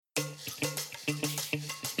Business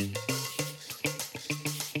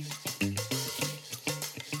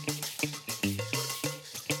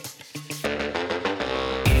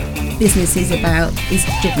is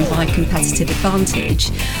driven by competitive advantage,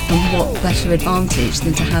 and what better advantage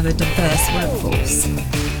than to have a diverse workforce.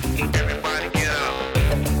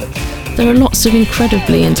 There are lots of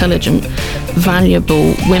incredibly intelligent,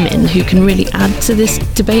 valuable women who can really add to this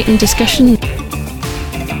debate and discussion.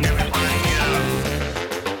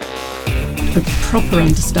 A proper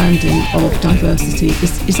understanding of diversity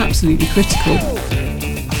is absolutely critical.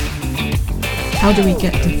 How do we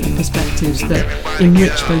get different perspectives that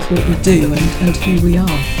enrich both what we do and who we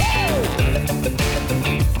are?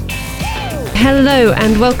 Hello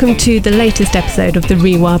and welcome to the latest episode of the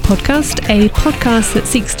REWIRE podcast, a podcast that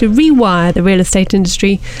seeks to rewire the real estate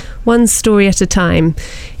industry one story at a time.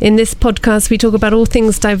 In this podcast we talk about all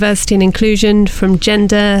things diversity and inclusion, from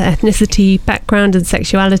gender, ethnicity, background and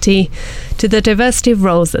sexuality to the diversity of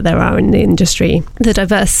roles that there are in the industry, the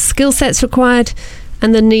diverse skill sets required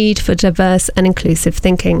and the need for diverse and inclusive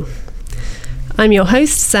thinking. I'm your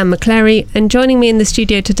host, Sam McClary, and joining me in the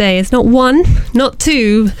studio today is not one, not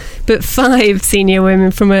two, but 5 senior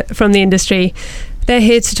women from the industry. They're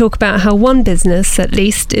here to talk about how one business, at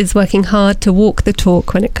least, is working hard to walk the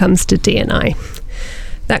talk when it comes to D&I.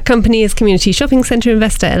 That company is community shopping centre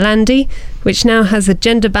investor Ellandi, which now has a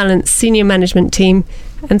gender-balanced senior management team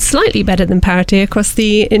and slightly better than parity across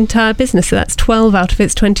the entire business. So that's 12 out of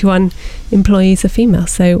its 21 employees are female.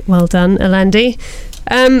 So well done, Ellandi.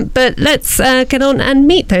 But let's get on and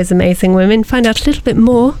meet those amazing women, find out a little bit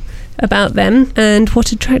more about them and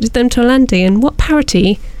what attracted them to Ellandi and what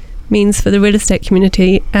parity means for the real estate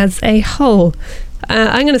community as a whole.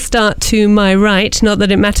 I'm going to start to my right, not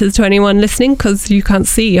that it matters to anyone listening because you can't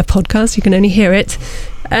see a podcast, you can only hear it.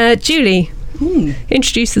 Julie,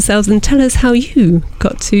 introduce yourselves and tell us how you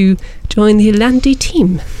got to join the Ellandi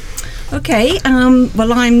team. Okay,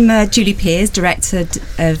 well, I'm Julie Pears, Director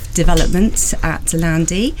of Development at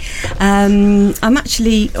Ellandi. I'm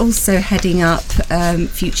actually also heading up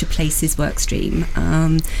Future Places workstream,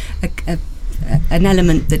 an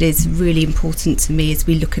element that is really important to me as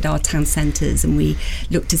we look at our town centres and we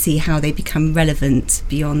look to see how they become relevant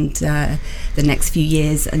beyond the next few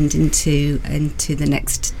years and into the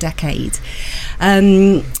next decade.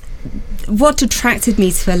 What attracted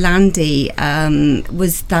me to Ellandi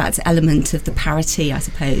was that element of the parity, I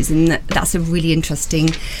suppose, and that's a really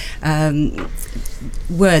interesting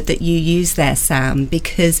word that you use there, Sam,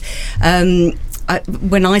 because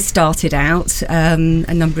when I started out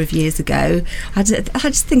a number of years ago, I had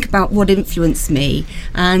to think about what influenced me.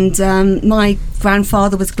 And my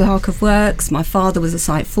grandfather was clerk of works, my father was a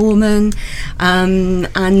site foreman,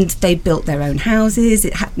 and they built their own houses.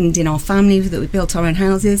 It happened in our family that we built our own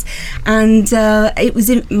houses, and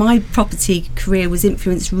my property career was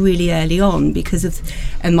influenced really early on because of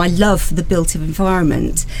my love for the built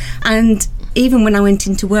environment. And even when I went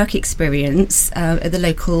into work experience at the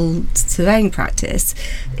local surveying practice,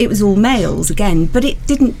 it was all males again, but it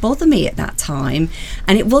didn't bother me at that time.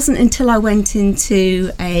 And it wasn't until I went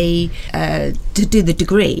into to do the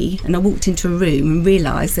degree and I walked into a room and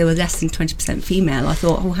realised there were less than 20% female, I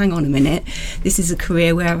thought, oh, hang on a minute, this is a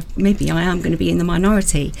career where maybe I am going to be in the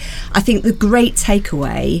minority. I think the great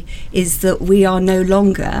takeaway is that we are no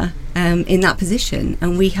longer in that position,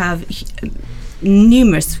 and we have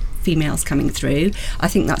numerous females coming through. I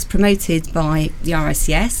think that's promoted by the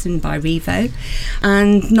RICS and by Revo,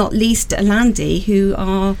 and not least Ellandi, who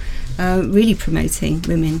are really promoting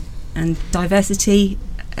women and diversity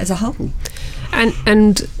as a whole.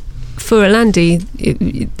 And for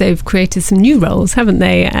Ellandi, they've created some new roles, haven't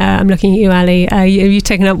they? I'm looking at you, Ali. You've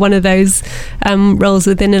taken up one of those roles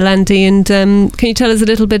within Ellandi, and can you tell us a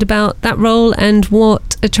little bit about that role and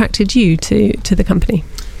what attracted you to the company?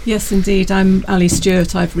 Yes, indeed. I'm Alysoun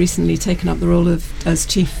Stewart. I've recently taken up the role as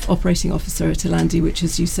Chief Operating Officer at Ellandi, which,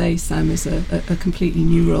 as you say, Sam, is a completely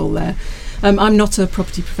new role there. I'm not a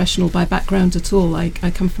property professional by background at all. I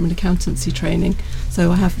come from an accountancy training,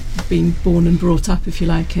 so I have been born and brought up, if you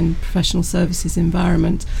like, in professional services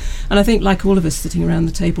environment. And I think, like all of us sitting around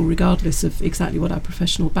the table, regardless of exactly what our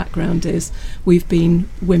professional background is, we've been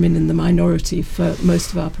women in the minority for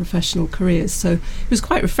most of our professional careers. So it was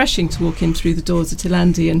quite refreshing to walk in through the doors at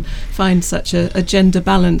Ellandi and find such a gender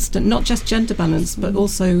balanced, and not just gender balanced, but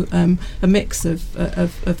also a mix of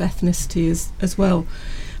ethnicity as well.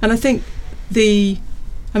 And I think you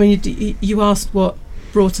asked what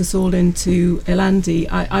brought us all into Ellandi.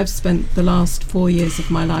 I've spent the last 4 years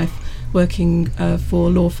of my life working for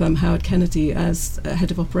law firm Howard Kennedy as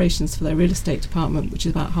head of operations for their real estate department, which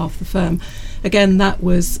is about half the firm. Again, that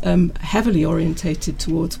was heavily orientated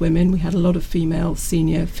towards women. We had a lot of female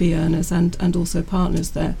senior fee earners and also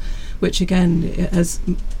partners there, which again has,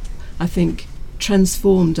 I think,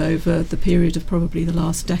 transformed over the period of probably the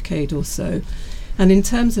last decade or so. And in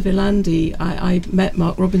terms of Ellandi, I met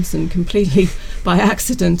Mark Robinson completely by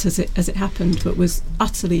accident as it happened, but was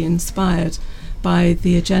utterly inspired by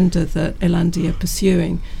the agenda that Ellandi are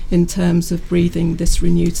pursuing in terms of breathing this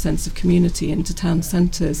renewed sense of community into town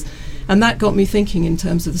centres. And that got me thinking in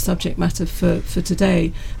terms of the subject matter for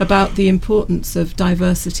today about the importance of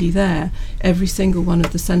diversity there. Every single one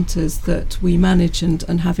of the centres that we manage and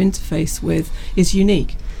have interface with is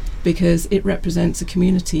unique, because it represents a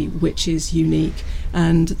community which is unique,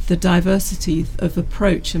 and the diversity of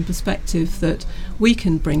approach and perspective that we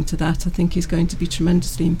can bring to that, I think, is going to be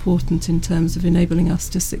tremendously important in terms of enabling us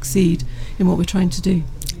to succeed in what we're trying to do.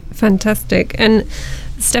 Fantastic. And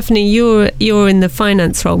Stephanie, you're in the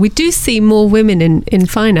finance role. We do see more women in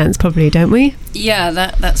finance, probably, don't we? Yeah,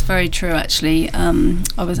 that's very true. Actually, I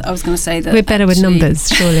was going to say that we're better with numbers,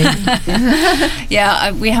 surely.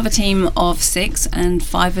 Yeah, we have a team of 6, and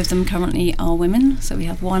 5 of them currently are women. So we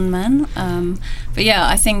have 1 man. But yeah,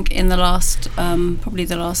 I think in the last probably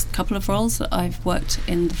the last couple of roles that I've worked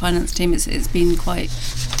in the finance team, it's been quite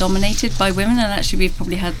dominated by women, and actually we've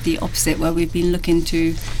probably had the opposite, where we've been looking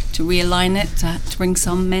to realign it to bring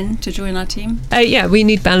some men to join our team. Yeah, we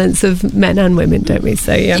need balance of men and women, don't we?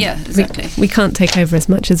 So yeah, exactly. We can't take over as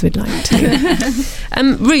much as we'd like to.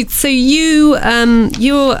 Ruth, so you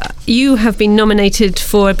have been nominated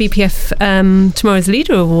for a BPF Tomorrow's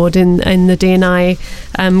Leader Award in the D&I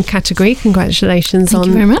category. Congratulations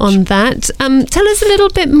on that. Tell us a little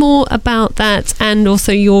bit more about that, and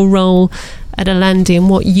also your role at Ellandi and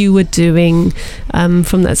what you were doing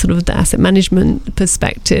from that sort of the asset management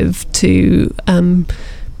perspective to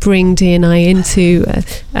bring D&I into,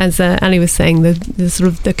 as Ali was saying, the sort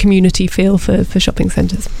of the community feel for shopping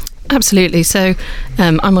centres. Absolutely. So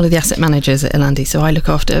I'm one of the asset managers at Ellandi, so I look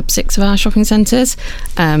after 6 of our shopping centres.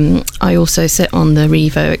 I also sit on the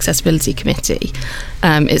Revo Accessibility Committee.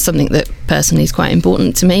 It's something that personally is quite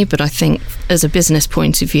important to me, but I think as a business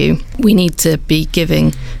point of view, we need to be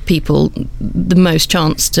giving people the most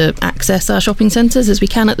chance to access our shopping centres as we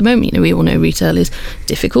can at the moment. We all know retail is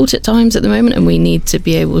difficult at times at the moment, and we need to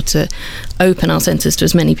be able to open our centres to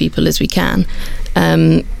as many people as we can.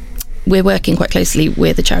 We're working quite closely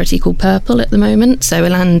with a charity called Purple at the moment. So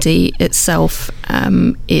Ellandi itself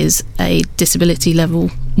is a disability level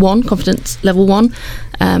 1, competence level 1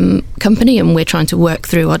 company, and we're trying to work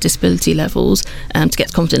through our disability levels to get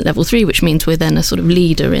to competent level 3, which means we're then a sort of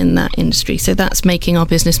leader in that industry. So that's making our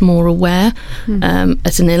business more aware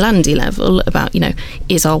at an Ellandi level about,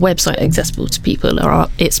 is our website accessible to people?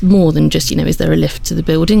 It's more than just, is there a lift to the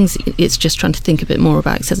buildings? It's just trying to think a bit more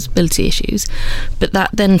about accessibility issues. But that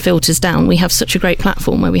then filters down. We have such a great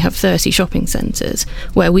platform where we have 30 shopping centres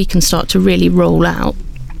where we can start to really roll out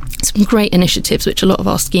some great initiatives, which a lot of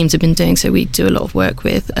our schemes have been doing. So we do a lot of work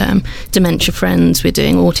with Dementia Friends, we're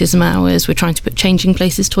doing autism hours, we're trying to put changing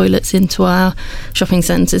places toilets into our shopping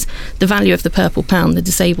centres. The value of the purple pound, the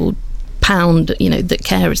disabled pound, that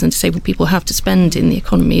carers and disabled people have to spend in the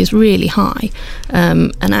economy is really high,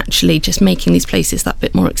 and actually just making these places that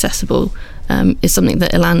bit more accessible is something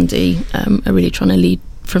that Ellandi are really trying to lead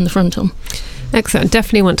from the front on. Excellent.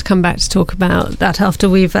 Definitely want to come back to talk about that after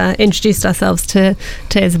we've introduced ourselves to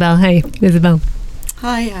Isabelle. Hey, Isabelle.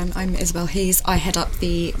 Hi, I'm Isabelle Hease. I head up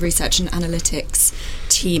the research and analytics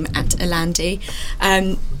team at Ellandi.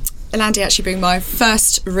 Ellandi actually being my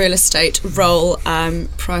first real estate role,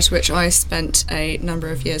 prior to which I spent a number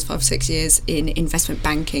of years, 5 or 6 years, in investment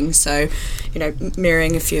banking. So,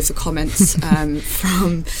 mirroring a few of the comments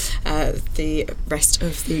from the rest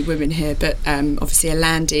of the women here. But obviously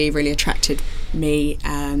Ellandi really attracted me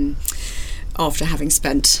after having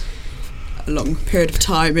spent a long period of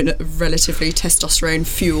time in a relatively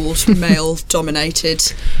testosterone-fueled,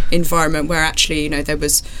 male-dominated environment where actually, there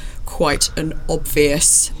was quite an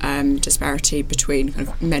obvious disparity between kind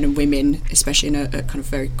of men and women, especially in a kind of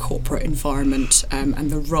very corporate environment, and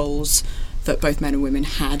the roles that both men and women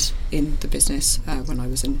had in the business when I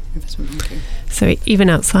was in investment banking. So even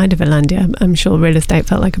outside of Ellandi, I'm sure real estate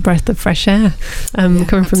felt like a breath of fresh air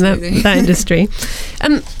coming from that industry.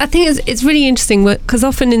 I think it's really interesting because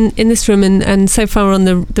often in this room and so far on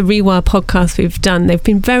the Rewire podcast we've done, they've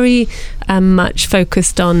been very much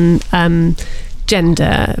focused on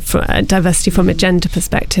gender, diversity from a gender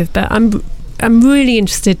perspective, but I'm I'm really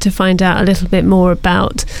interested to find out a little bit more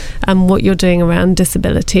about what you're doing around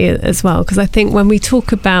disability as well, because I think when we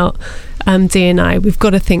talk about D&I, we've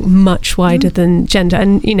got to think much wider than gender.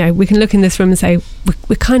 And, you know, we can look in this room and say,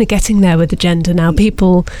 we're kind of getting there with the gender now.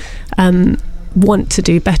 People want to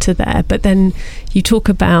do better there. But then you talk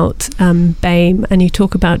about BAME and you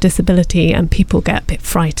talk about disability, and people get a bit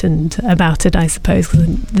frightened about it, I suppose, 'cause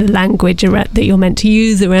the language that you're meant to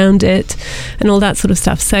use around it and all that sort of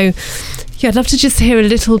stuff. So, yeah, I'd love to just hear a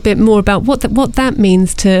little bit more about what that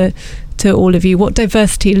means to all of you, what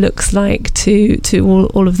diversity looks like to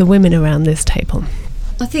all of the women around this table.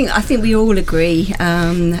 I think we all agree.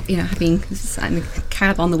 Having sat in the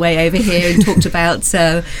cab on the way over here and talked about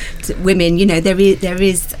women, there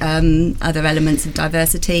is other elements of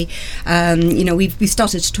diversity. We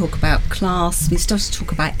started to talk about class. We started to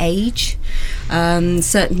talk about age,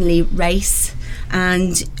 certainly race,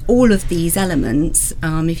 and all of these elements.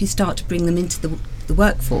 If you start to bring them into the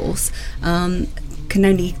workforce, can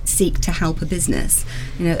only seek to help a business.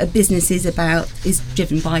 A business is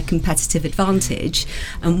driven by competitive advantage,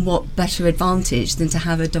 and what better advantage than to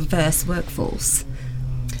have a diverse workforce?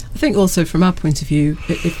 I think also from our point of view,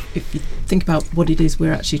 if you think about what it is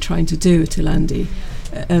we're actually trying to do at Ellandi,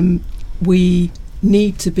 we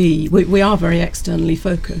need to be, we are very externally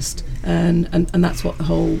focused, and that's what the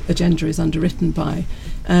whole agenda is underwritten by.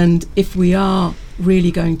 And if we are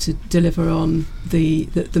really going to deliver on the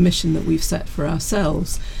mission that we've set for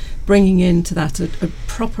ourselves, bringing into that a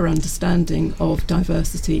proper understanding of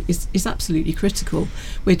diversity is absolutely critical.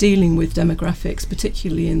 We're dealing with demographics,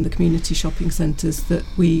 particularly in the community shopping centres that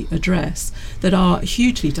we address, that are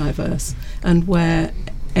hugely diverse, and where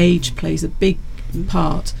age plays a big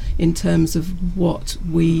part in terms of what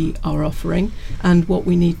we are offering and what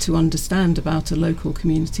we need to understand about a local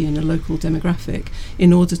community and a local demographic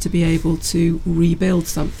in order to be able to rebuild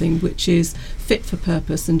something which is fit for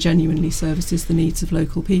purpose and genuinely services the needs of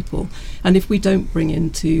local people. And if we don't bring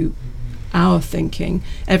into our thinking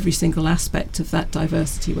every single aspect of that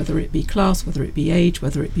diversity, whether it be class, whether it be age,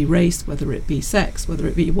 whether it be race, whether it be sex, whether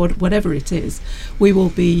it be whatever it is, we will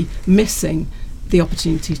be missing the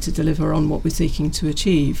opportunity to deliver on what we're seeking to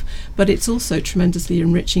achieve. But it's also tremendously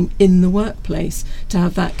enriching in the workplace to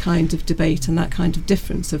have that kind of debate and that kind of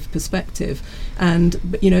difference of perspective.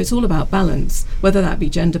 And it's all about balance, whether that be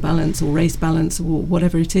gender balance or race balance or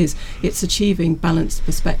whatever it is. It's achieving balanced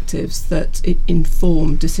perspectives that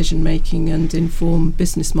inform decision making and inform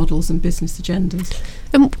business models and business agendas.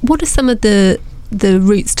 And what are some of the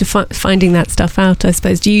routes to finding that stuff out, I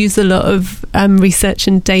suppose? Do you use a lot of research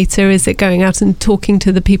and data? Is it going out and talking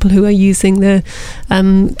to the people who are using the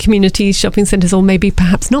community shopping centres, or maybe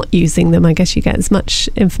perhaps not using them? I guess you get as much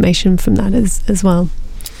information from that as well.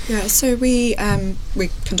 Yeah, so we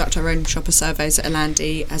conduct our own shopper surveys at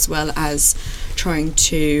Ellandi, as well as trying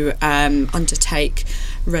to undertake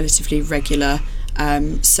relatively regular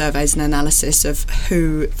surveys and analysis of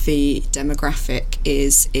who the demographic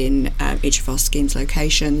is in each of our schemes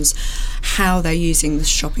locations, how they're using the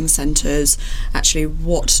shopping centres, actually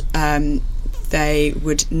what they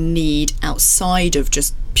would need outside of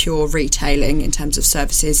just pure retailing in terms of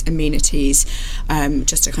services, amenities,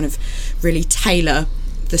 just to kind of really tailor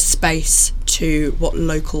the space to what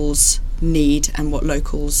locals need and what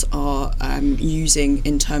locals are using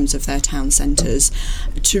in terms of their town centres,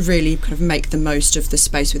 to really kind of make the most of the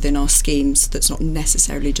space within our schemes that's not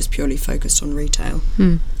necessarily just purely focused on retail.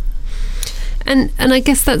 And I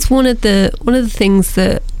guess that's one of the things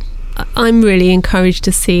that I'm really encouraged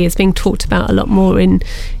to see is being talked about a lot more in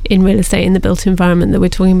real estate, in the built environment, that we're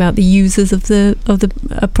talking about the users of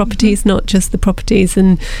the properties, not just the properties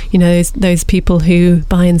and those people who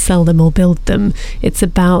buy and sell them or build them. It's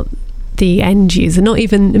about the end user,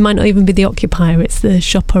 it might not even be the occupier, it's the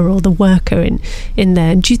shopper or the worker in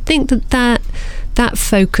there. And do you think that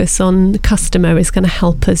focus on the customer is going to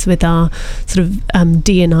help us with our sort of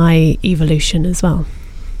D&I evolution as well?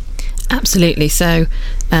 Absolutely. So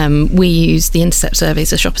we use the intercept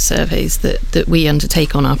surveys, the shopper surveys that we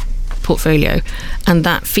undertake on our portfolio, and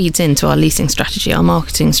that feeds into our leasing strategy, our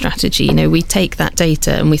marketing strategy. We take that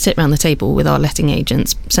data and we sit around the table with our letting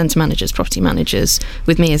agents, centre managers, property managers,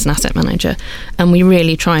 with me as an asset manager, and we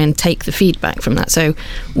really try and take the feedback from that. So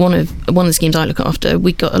one of the schemes I look after,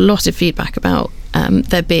 we got a lot of feedback about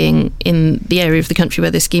there being, in the area of the country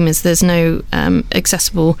where this scheme is, there's no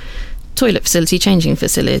accessible toilet facility, changing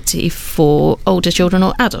facility for older children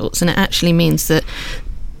or adults, and it actually means that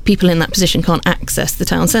people in that position can't access the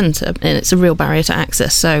town centre, and it's a real barrier to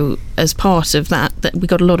access. So as part of that we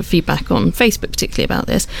got a lot of feedback on Facebook particularly about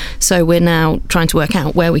this, so we're now trying to work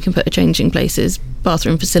out where we can put a changing places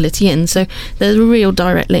bathroom facility in. So there's real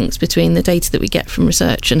direct links between the data that we get from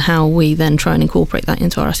research and how we then try and incorporate that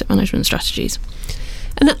into our asset management strategies.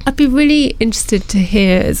 And I'd be really interested to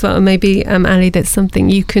hear as well, maybe Ali, that's something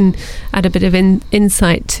you can add a bit of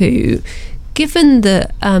insight to. Given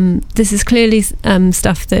that this is clearly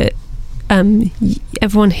stuff that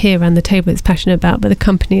everyone here around the table is passionate about, but the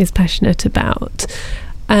company is passionate about,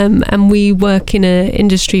 and we work in an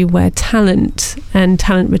industry where talent and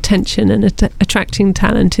talent retention and attracting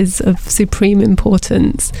talent is of supreme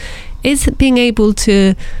importance, is being able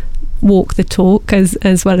to walk the talk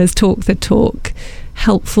as well as talk the talk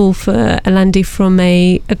helpful for Ellandi from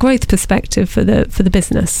a growth perspective for the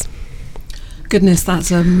business? Goodness,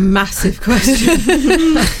 that's a massive question.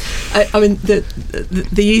 I mean,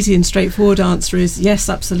 the easy and straightforward answer is yes,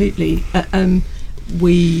 absolutely. I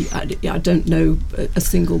don't know a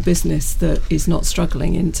single business that is not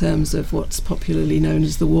struggling in terms of what's popularly known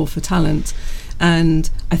as the war for talent. And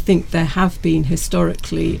I think there have been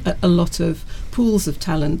historically a lot of pools of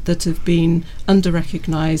talent that have been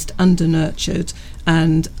under-recognised, under-nurtured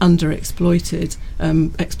and under-exploited,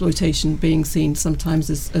 exploitation being seen sometimes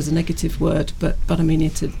as a negative word, but I mean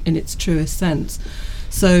it in its truest sense.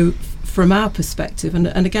 So from our perspective, and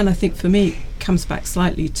again I think for me it comes back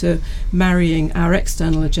slightly to marrying our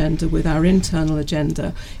external agenda with our internal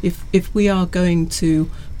agenda. If we are going to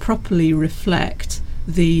properly reflect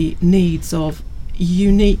the needs of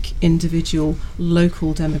unique individual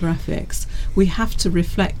local demographics, we have to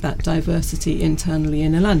reflect that diversity internally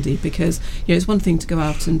in Ellandi, because it's one thing to go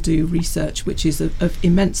out and do research which is of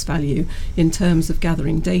immense value in terms of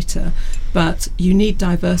gathering data, but you need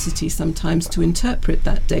diversity sometimes to interpret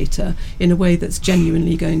that data in a way that's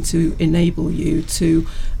genuinely going to enable you to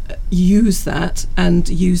use that and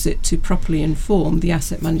use it to properly inform the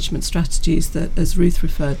asset management strategies that, as Ruth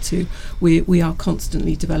referred to, we are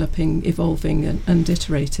constantly developing, evolving and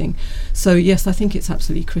iterating. So yes, I think it's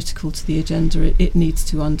absolutely critical to the agenda. It needs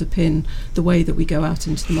to underpin the way that we go out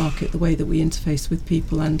into the market, the way that we interface with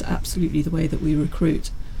people, and absolutely the way that we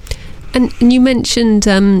recruit. And you mentioned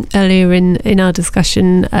earlier in our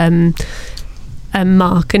discussion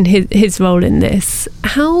Mark and his role in this.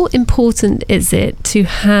 How important is it to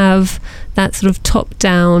have that sort of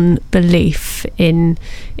top-down belief in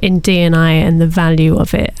D&I and the value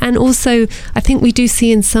of it? And also, I think we do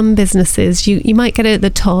see in some businesses, you might get it at the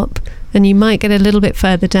top and you might get a little bit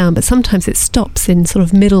further down, but sometimes it stops in sort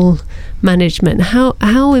of middle management.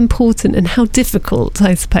 How important and how difficult,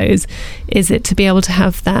 I suppose, is it to be able to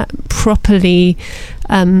have that properly,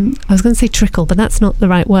 I was going to say trickle, but that's not the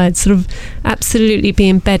right word, sort of absolutely be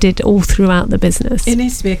embedded all throughout the business? It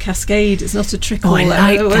needs to be a cascade, it's not a trickle. Oh, I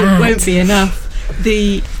like that. It won't be enough.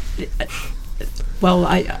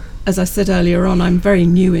 As I said earlier on, I'm very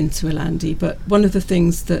new into Ellandi, but one of the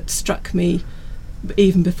things that struck me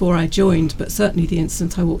even before I joined, but certainly the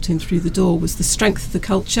instant I walked in through the door, was the strength of the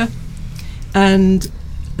culture, and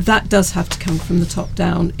that does have to come from the top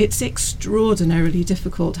down. It's extraordinarily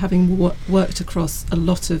difficult, having worked across a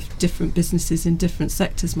lot of different businesses in different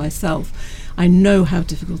sectors myself. I know how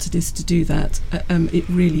difficult it is to do that. It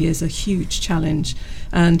really is a huge challenge,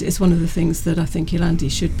 and it's one of the things that I think Ellandi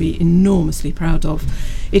should be enormously proud of.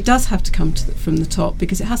 It does have to come from the top,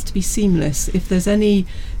 because it has to be seamless. If there's any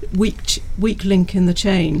weak link in the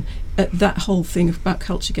chain, that whole thing about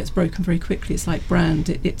culture gets broken very quickly. It's like brand,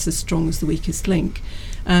 it's as strong as the weakest link.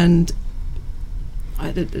 And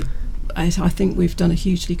I think we've done a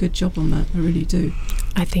hugely good job on that. I really do.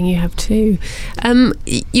 I think you have too.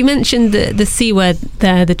 You mentioned the C word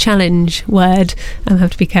there, the challenge word. I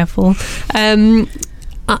have to be careful.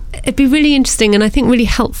 It'd be really interesting and I think really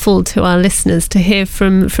helpful to our listeners to hear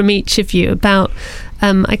from each of you about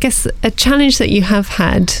I guess a challenge that you have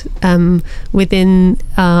had within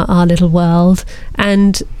our little world,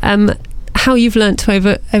 and how you've learnt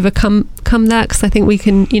to overcome that, because I think we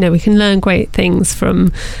can learn great things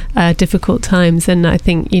from difficult times. And I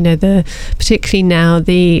think particularly now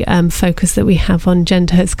the focus that we have on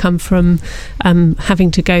gender has come from having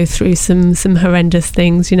to go through some horrendous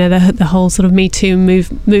things. The whole sort of Me Too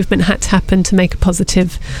movement had to happen to make a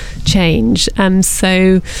positive change.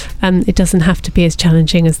 So it doesn't have to be as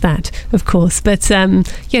challenging as that, of course. But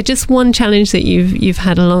just one challenge that you've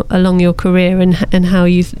had along your career, and how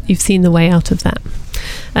you've seen the way out of that.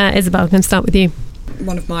 Isabelle, I'm going to start with you.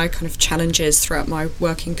 One of my kind of challenges throughout my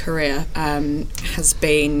working career has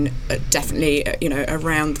been definitely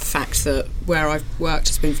around the fact that where I've worked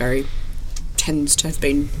has been very tends to have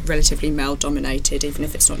been relatively male dominated, even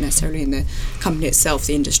if it's not necessarily in the company itself.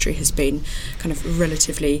 The industry has been kind of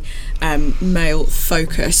relatively male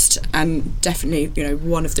focused, and definitely, you know,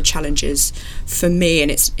 one of the challenges for me,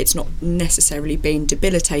 and it's not necessarily been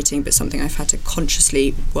debilitating, but something I've had to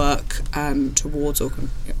consciously work towards, or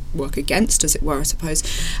work against, as it were, I suppose,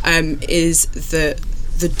 is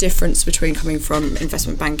the difference between coming from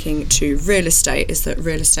investment banking to real estate is that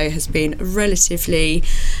real estate has been a relatively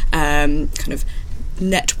kind of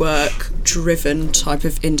network driven type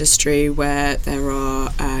of industry, where there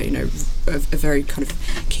are you know, a very kind of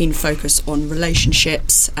keen focus on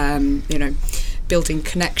relationships, you know, building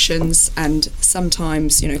connections, and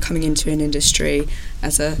sometimes, you know, coming into an industry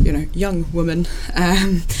as a, you know, young woman,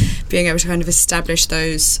 being able to kind of establish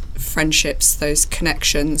those friendships, those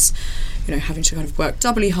connections, you know, having to kind of work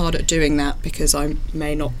doubly hard at doing that, because I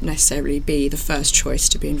may not necessarily be the first choice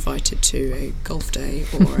to be invited to a golf day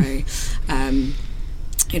or a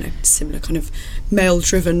you know, similar kind of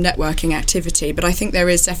male-driven networking activity. But I think there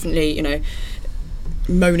is definitely, you know,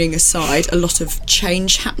 moaning aside, a lot of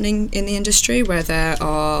change happening in the industry, where there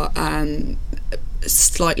are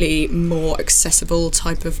slightly more accessible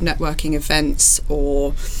type of networking events,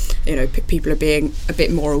 or, you know, people are being a bit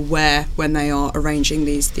more aware when they are arranging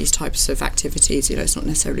these types of activities. You know, it's not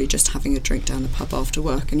necessarily just having a drink down the pub after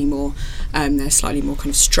work anymore. They're slightly more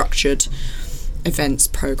kind of structured events,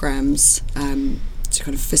 programs, to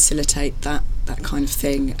kind of facilitate that kind of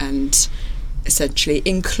thing, and essentially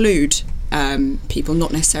include people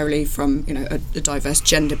not necessarily from, you know, a diverse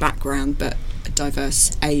gender background, but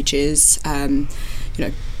diverse ages. You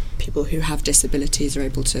know, people who have disabilities are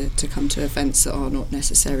able to come to events that are not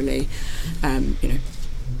necessarily, you know,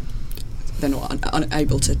 they're not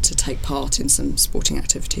unable to take part in some sporting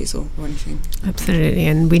activities or anything. Absolutely,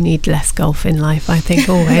 and we need less golf in life, I think,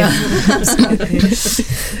 always.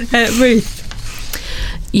 Ruth?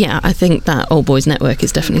 Yeah, I think that old boys network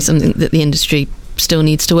is definitely something that the industry still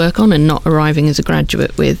needs to work on, and not arriving as a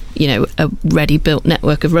graduate with, you know, a ready built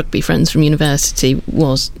network of rugby friends from university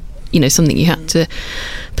was, you know, something you had to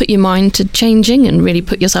put your mind to changing and really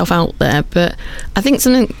put yourself out there. But I think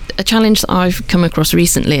a challenge that I've come across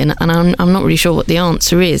recently, and I'm not really sure what the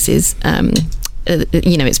answer is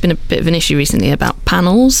you know, it's been a bit of an issue recently about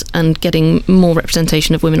panels and getting more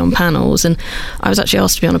representation of women on panels. And I was actually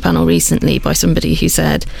asked to be on a panel recently by somebody who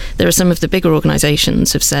said there are some of the bigger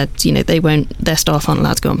organisations have said, you know, their staff aren't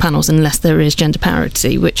allowed to go on panels unless there is gender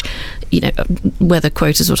parity, which, you know, whether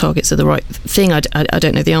quotas or targets are the right thing, I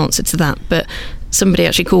don't know the answer to that. But somebody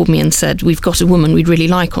actually called me and said, we've got a woman we'd really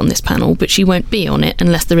like on this panel, but she won't be on it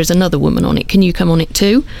unless there is another woman on it. Can you come on it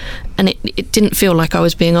too? And it didn't feel like I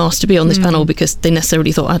was being asked to be on this panel because they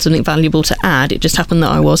necessarily thought I had something valuable to add. It just happened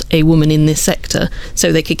that I was a woman in this sector,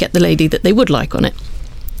 so they could get the lady that they would like on it.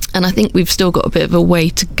 And I think we've still got a bit of a way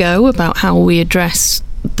to go about how we address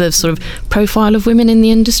the sort of profile of women in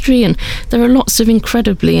the industry, and there are lots of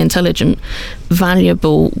incredibly intelligent,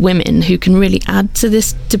 valuable women who can really add to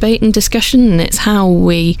this debate and discussion, and it's how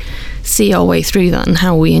we see our way through that and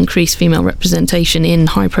how we increase female representation in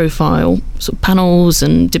high profile sort of panels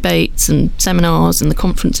and debates and seminars and the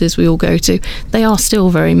conferences we all go to. They are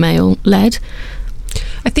still very male led.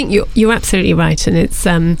 I think you're absolutely right, and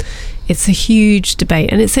it's a huge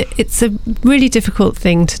debate, and it's a really difficult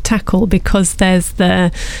thing to tackle, because there's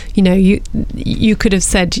the, you know, you could have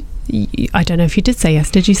said, I don't know if you did say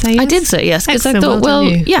yes. Did you say yes? I did say yes, because I Excellent, thought, well,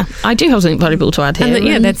 yeah, I do have something valuable to add here.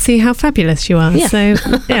 And let's see how fabulous you are. Yeah. So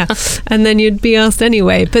yeah, and then you'd be asked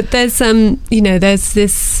anyway. But there's you know, there's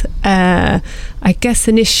this I guess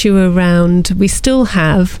an issue around, we still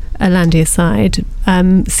have, Ellandi aside,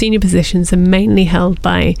 senior positions are mainly held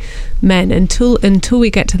by men until we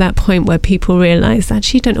get to that point where people realise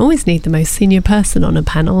actually you don't always need the most senior person on a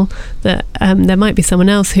panel, that there might be someone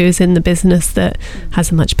else who is in the business that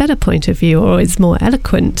has a much better point of view or is more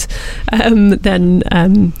eloquent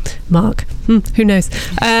than Mark. Who knows?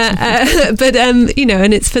 But you know,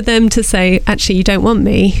 and it's for them to say, actually, you don't want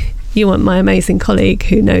me. You want my amazing colleague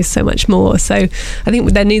who knows so much more. So I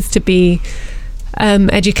think there needs to be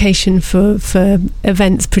education for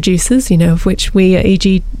events producers, you know, of which we at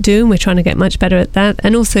EG do, and we're trying to get much better at that,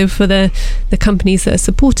 and also for the companies that are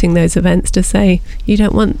supporting those events to say, you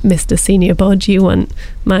don't want Mr. Senior Bod, you want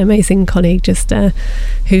my amazing colleague just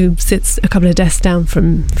who sits a couple of desks down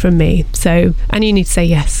from me. So, and you need to say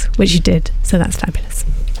yes, which you did, so that's fabulous.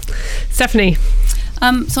 Stephanie?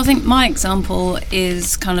 So I think my example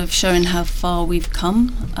is kind of showing how far we've come.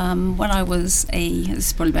 When I was this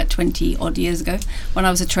is probably about 20 odd years ago, when I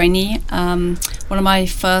was a trainee, one of my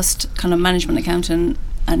first kind of management accountant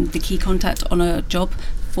and the key contact on a job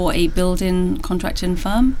for a building contracting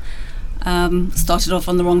firm, started off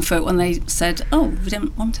on the wrong foot when they said, "Oh, we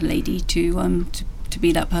don't want a lady to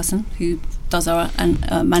be that person who does our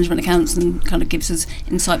management accounts and kind of gives us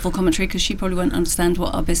insightful commentary, because she probably won't understand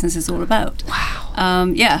what our business is all about." Wow.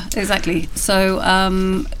 Yeah, exactly. So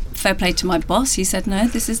fair play to my boss. He said, "No,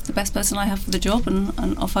 this is the best person I have for the job,"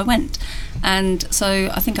 and off I went. And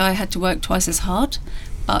so I think I had to work twice as hard,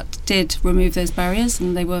 but did remove those barriers,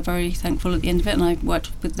 and they were very thankful at the end of it. And I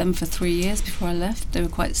worked with them for 3 years before I left. They were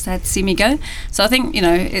quite sad to see me go. So I think, you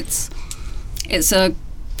know, it's a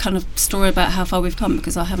kind of story about how far we've come,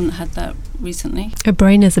 because I haven't had that recently. A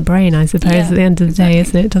brain is a brain, I suppose, at the end of the day,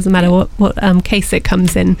 isn't it? It doesn't matter what case it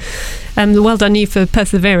comes in. Well done you for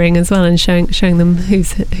persevering as well and showing them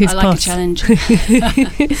who's I like boss. a challenge.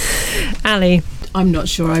 Ali. I'm not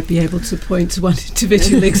sure I'd be able to point to one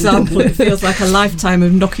individual example. It feels like a lifetime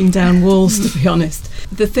of knocking down walls, to be honest.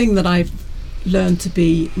 The thing that I've learned to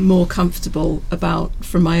be more comfortable about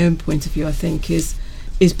from my own point of view, I think, is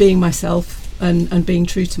being myself and being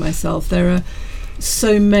true to myself. There are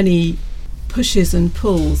so many pushes and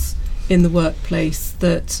pulls in the workplace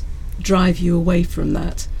that drive you away from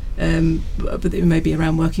that. But it may be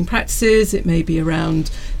around working practices, it may be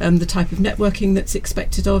around the type of networking that's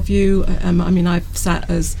expected of you. I mean, I've sat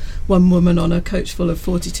as one woman on a coach full of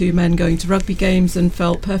 42 men going to rugby games and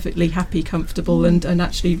felt perfectly happy, comfortable, and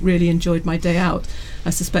actually really enjoyed my day out.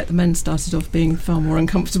 I suspect the men started off being far more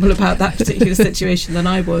uncomfortable about that particular situation than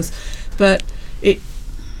I was. But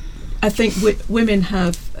I think women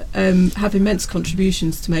have immense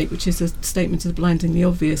contributions to make, which is a statement of the blindingly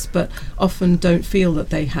obvious, but often don't feel that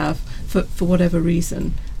they have for whatever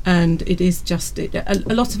reason. And it is just a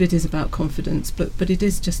lot of it is about confidence, but it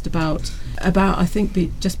is just about I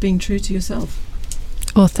think just being true to yourself,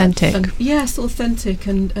 authentic. Yes, authentic,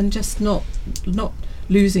 and just not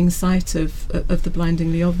losing sight of the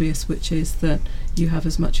blindingly obvious, which is that you have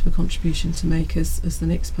as much of a contribution to make as the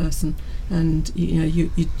next person, and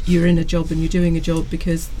you're in a job and you're doing a job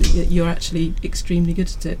because you're actually extremely good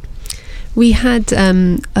at it. We had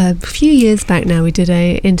a few years back now, we did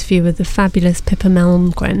an interview with the fabulous Pippa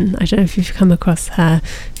Malmgren. I don't know if you've come across her,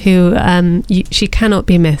 who she cannot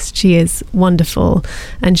be missed. She is wonderful,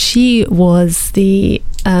 and she was the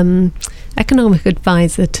economic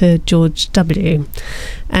advisor to George W.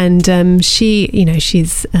 And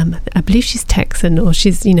she's I believe she's Texan, or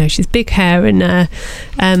she's big hair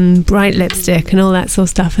and bright lipstick and all that sort of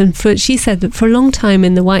stuff. And she said that for a long time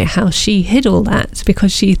in the White House she hid all that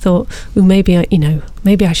because she thought, well, maybe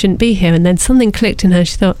I shouldn't be here. And then something clicked in her.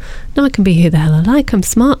 She thought, no, I can be who the hell I like. I'm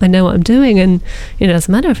smart. I know what I'm doing, and it doesn't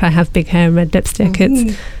matter if I have big hair and red lipstick.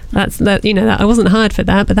 I wasn't hired for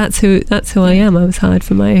that, but that's who I am. I was hired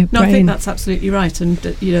for my brain. No, I think that's absolutely right, and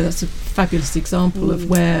that's a fabulous example of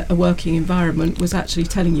where a working environment was actually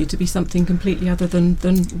telling you to be something completely other than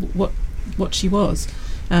what she was,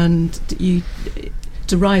 and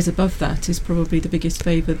to rise above that is probably the biggest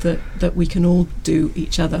favour that we can all do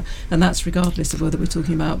each other, and that's regardless of whether we're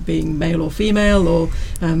talking about being male or female or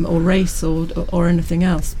race or anything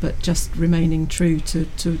else, but just remaining true to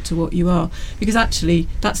what you are, because actually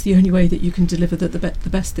that's the only way that you can deliver the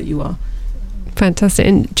best that you are. Fantastic.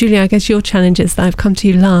 And Julie, I guess your challenge is that I've come to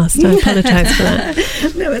you last. I apologise for that.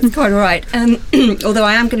 No, it's quite all right. Although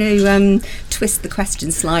I am going to twist the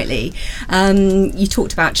question slightly. You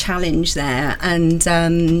talked about challenge there, and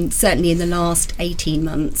certainly in the last 18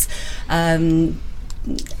 months, at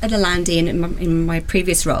Ellandi and in my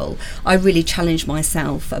previous role, I really challenged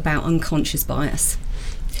myself about unconscious bias,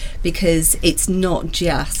 because it's not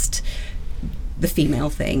just the female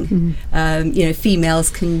thing. Females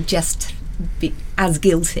can just be as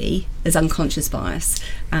guilty as unconscious bias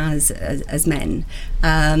as men,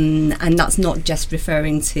 and that's not just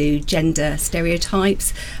referring to gender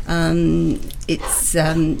stereotypes. I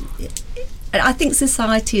think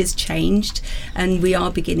society has changed and we are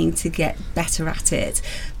beginning to get better at it,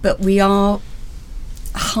 but we are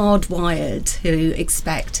hardwired to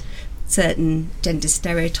expect certain gender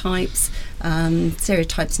stereotypes in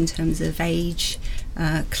terms of age,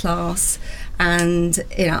 class, and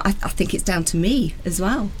I think it's down to me as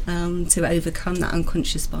well to overcome that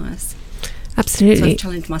unconscious bias. Absolutely. So I've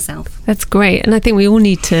challenged myself. That's great, and I think we all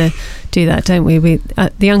need to do that, don't we?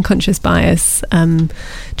 The unconscious bias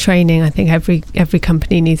training, I think every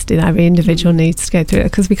company needs to do that, every individual needs to go through it,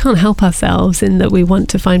 because we can't help ourselves in that we want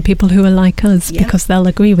to find people who are like us because they'll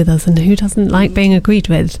agree with us, and who doesn't like being agreed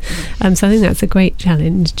with? So I think that's a great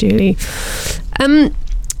challenge, Julie.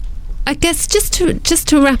 I guess just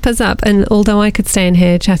to wrap us up, and although I could stay in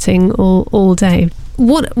here chatting all day,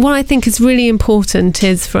 what I think is really important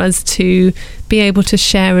is for us to be able to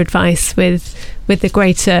share advice with the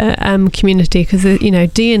greater community, because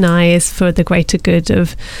D&I is for the greater good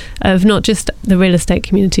of not just the real estate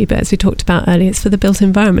community, but as we talked about earlier, it's for the built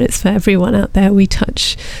environment. It's for everyone out there. We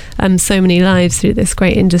touch so many lives through this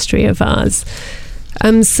great industry of ours.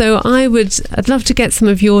 So I'd love to get some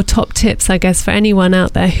of your top tips, I guess, for anyone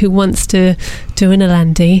out there who wants to do an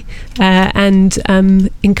Ellandi and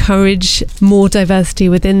encourage more diversity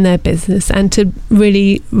within their business, and to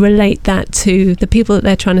really relate that to the people that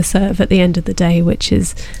they're trying to serve at the end of the day, which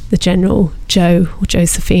is the general Joe or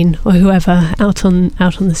Josephine or whoever out on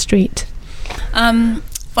the street. Well,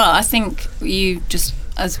 I think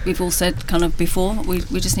as we've all said kind of before,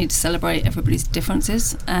 we just need to celebrate everybody's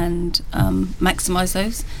differences and maximise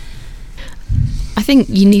those. I think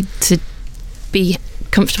you need to be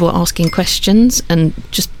comfortable asking questions and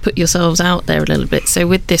just put yourselves out there a little bit. So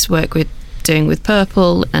with this work we're doing with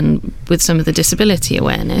Purple and with some of the disability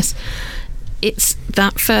awareness, it's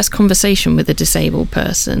that first conversation with a disabled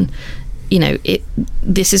person.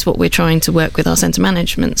 This is what we're trying to work with our centre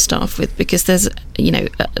management staff with, because there's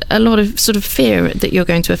a lot of sort of fear that you're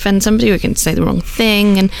going to offend somebody or you're going to say the wrong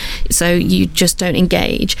thing, and so you just don't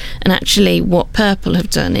engage. And actually what Purple have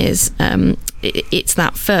done is it's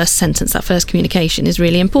that first sentence, that first communication is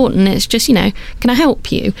really important. It's just, can I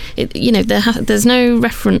help you? There's no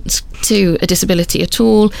reference to a disability at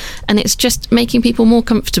all, and it's just making people more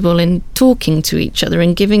comfortable in talking to each other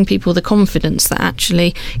and giving people the confidence that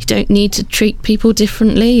actually you don't need to treat people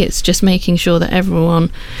differently. It's just making sure that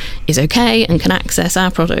everyone is okay and can access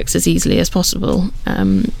our products as easily as possible.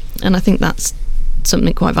 And I think that's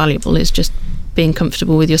something quite valuable, is just being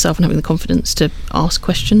comfortable with yourself and having the confidence to ask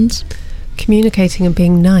questions. Communicating and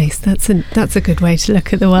being nice, that's a good way to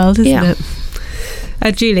look at the world, isn't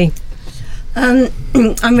it? Julie? I'm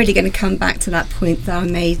really going to come back to that point that I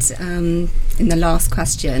made in the last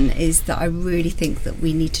question, is that I really think that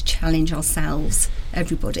we need to challenge ourselves,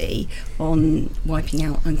 everybody, on wiping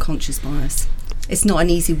out unconscious bias. It's not an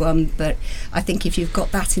easy one, but I think if you've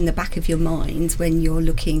got that in the back of your mind when you're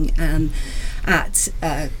looking at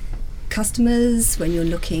customers, when you're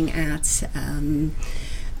looking at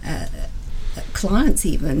clients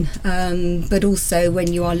even, but also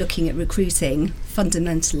when you are looking at recruiting,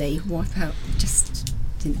 fundamentally wipe out just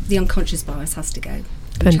the unconscious bias has to go,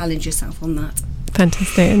 and challenge yourself on that.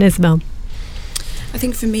 Fantastic. And Isabelle? I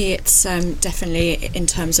think for me it's definitely in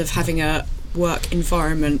terms of having a work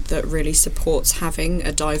environment that really supports having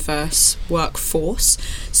a diverse workforce.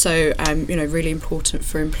 So really important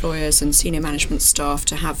for employers and senior management staff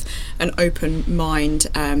to have an open mind,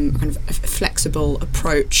 kind of a flexible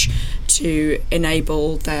approach to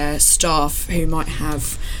enable their staff who might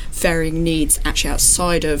have varying needs actually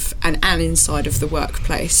outside of and inside of the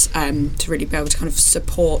workplace, to really be able to kind of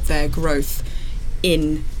support their growth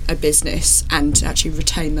in a business and to actually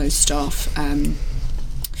retain those staff,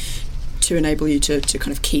 to enable you to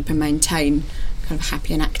kind of keep and maintain kind of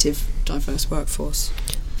happy and active, diverse workforce.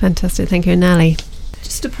 Fantastic, thank you. And Ali?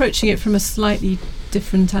 Just approaching it from a slightly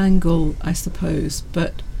different angle, I suppose,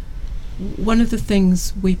 but one of the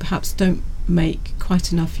things we perhaps don't make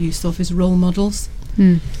quite enough use of is role models.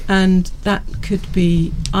 And that could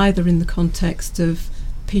be either in the context of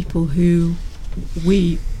people who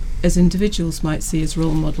we as individuals might see as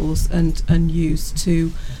role models and use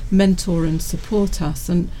to mentor and support us,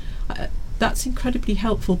 and that's incredibly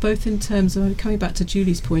helpful, both in terms of coming back to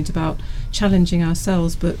Julie's point about challenging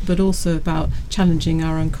ourselves, but also about challenging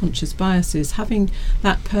our unconscious biases. Having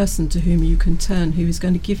that person to whom you can turn who is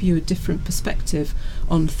going to give you a different perspective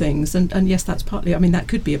on things, and yes, that's partly, that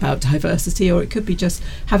could be about diversity, or it could be just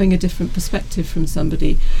having a different perspective from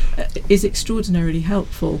somebody, is extraordinarily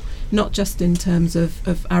helpful, not just in terms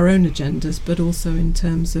of our own agendas, but also in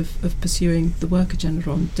terms of pursuing the work agenda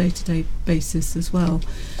on a day-to-day basis as well.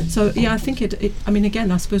 So yeah, I think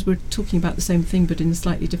again, I suppose we're talking about the same thing but in a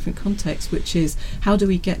slightly different context, which is how do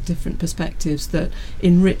we get different perspectives that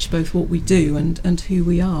enrich both what we do and who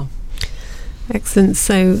we are. Excellent.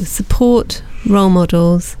 So support, role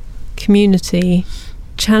models, community,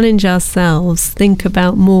 challenge ourselves, think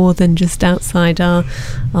about more than just outside our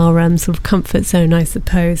sort of comfort zone, I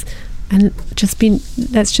suppose, and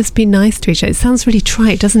let's just be nice to each other. It sounds really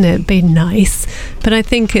trite, doesn't it? Be nice, but I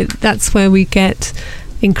think that's where we get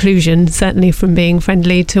inclusion, certainly from being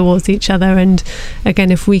friendly towards each other. And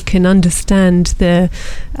again, if we can understand the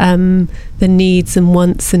the needs and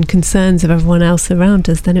wants and concerns of everyone else around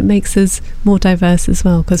us, then it makes us more diverse as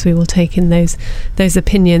well, because we will take in those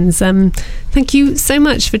opinions. Thank you so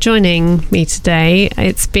much for joining me today.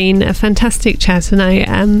 It's been a fantastic chat, and I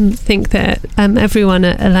think that everyone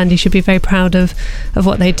at Ellandi should be very proud of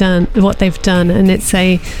what they've done, and it's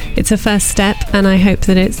a first step, and I hope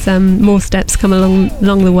that it's more steps come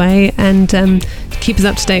along the way, and keep us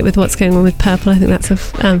up to date with what's going on with Purple. I think that's a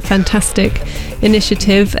fantastic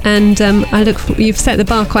initiative, and you've set the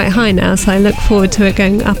bar quite high now, so I look forward to it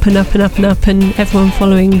going up and up and up and up, and everyone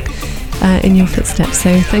following in your footsteps.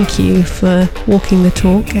 So thank you for walking the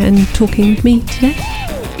talk and talking with me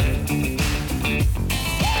today.